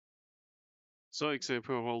So XRP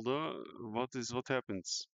holder, what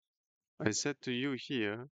happens? I said to you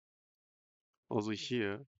here, also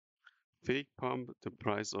here, fake pump the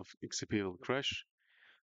price of XRP will crash.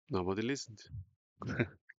 Nobody listened.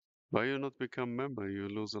 Why you not become member? You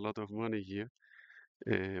lose a lot of money here.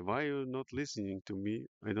 Why you not listening to me?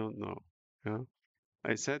 I don't know. Yeah.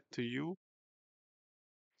 I said to you,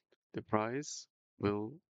 the price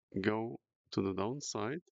will go to the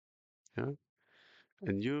downside. Yeah.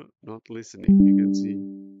 And you not listening. You can see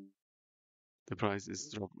the price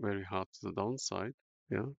is dropped very hard to the downside.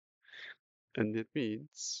 Yeah. And it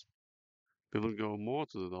means we will go more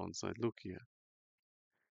to the downside. Look here.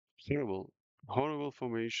 Horrible, horrible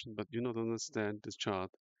formation, but you not understand this chart.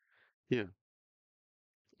 Here,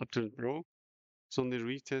 uptrend broke, suddenly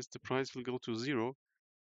retest, the price will go to zero.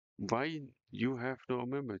 Why you have no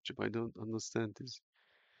membership? I don't understand this.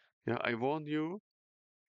 Yeah, I warn you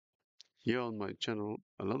here on my channel,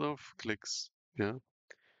 a lot of clicks. Yeah,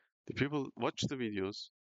 the people watch the videos,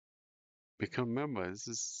 become members.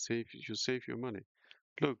 This is save, you save your money.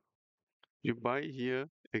 Look, you buy here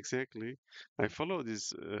exactly. I follow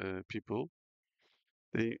these people.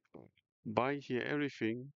 They buy here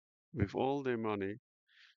everything with all their money,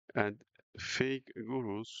 and fake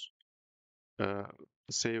gurus uh,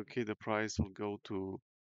 say, okay, the price will go to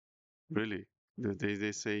really.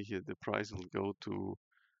 They say here the price will go to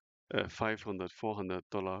 500,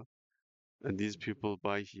 $400, and these people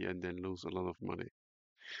buy here and then lose a lot of money.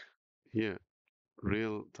 Here,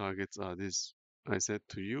 real targets are this. I said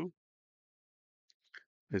to you,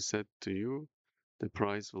 I said to you, the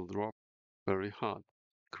price will drop very hard.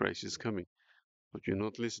 Crash is coming, but you're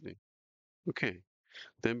not listening. Okay,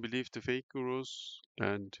 then believe the fake gurus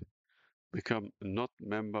and become not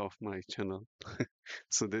member of my channel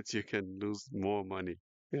so that you can lose more money.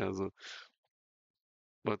 Yeah, so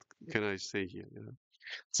what can I say here? Yeah.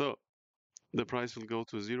 So the price will go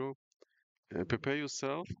to zero. Prepare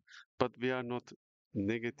yourself, but we are not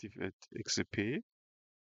negative at XCP.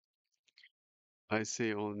 I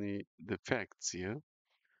say only the facts here.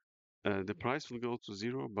 The price will go to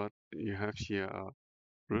zero, but you have here a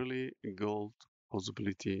really gold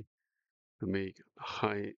possibility to make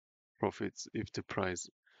high profits if the price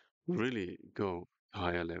really go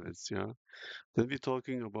higher levels. Yeah, then we're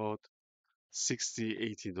talking about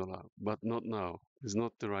 60, $80, but not now. It's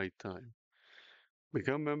not the right time.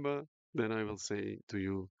 Become member, then I will say to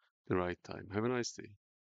you the right time. Have a nice day.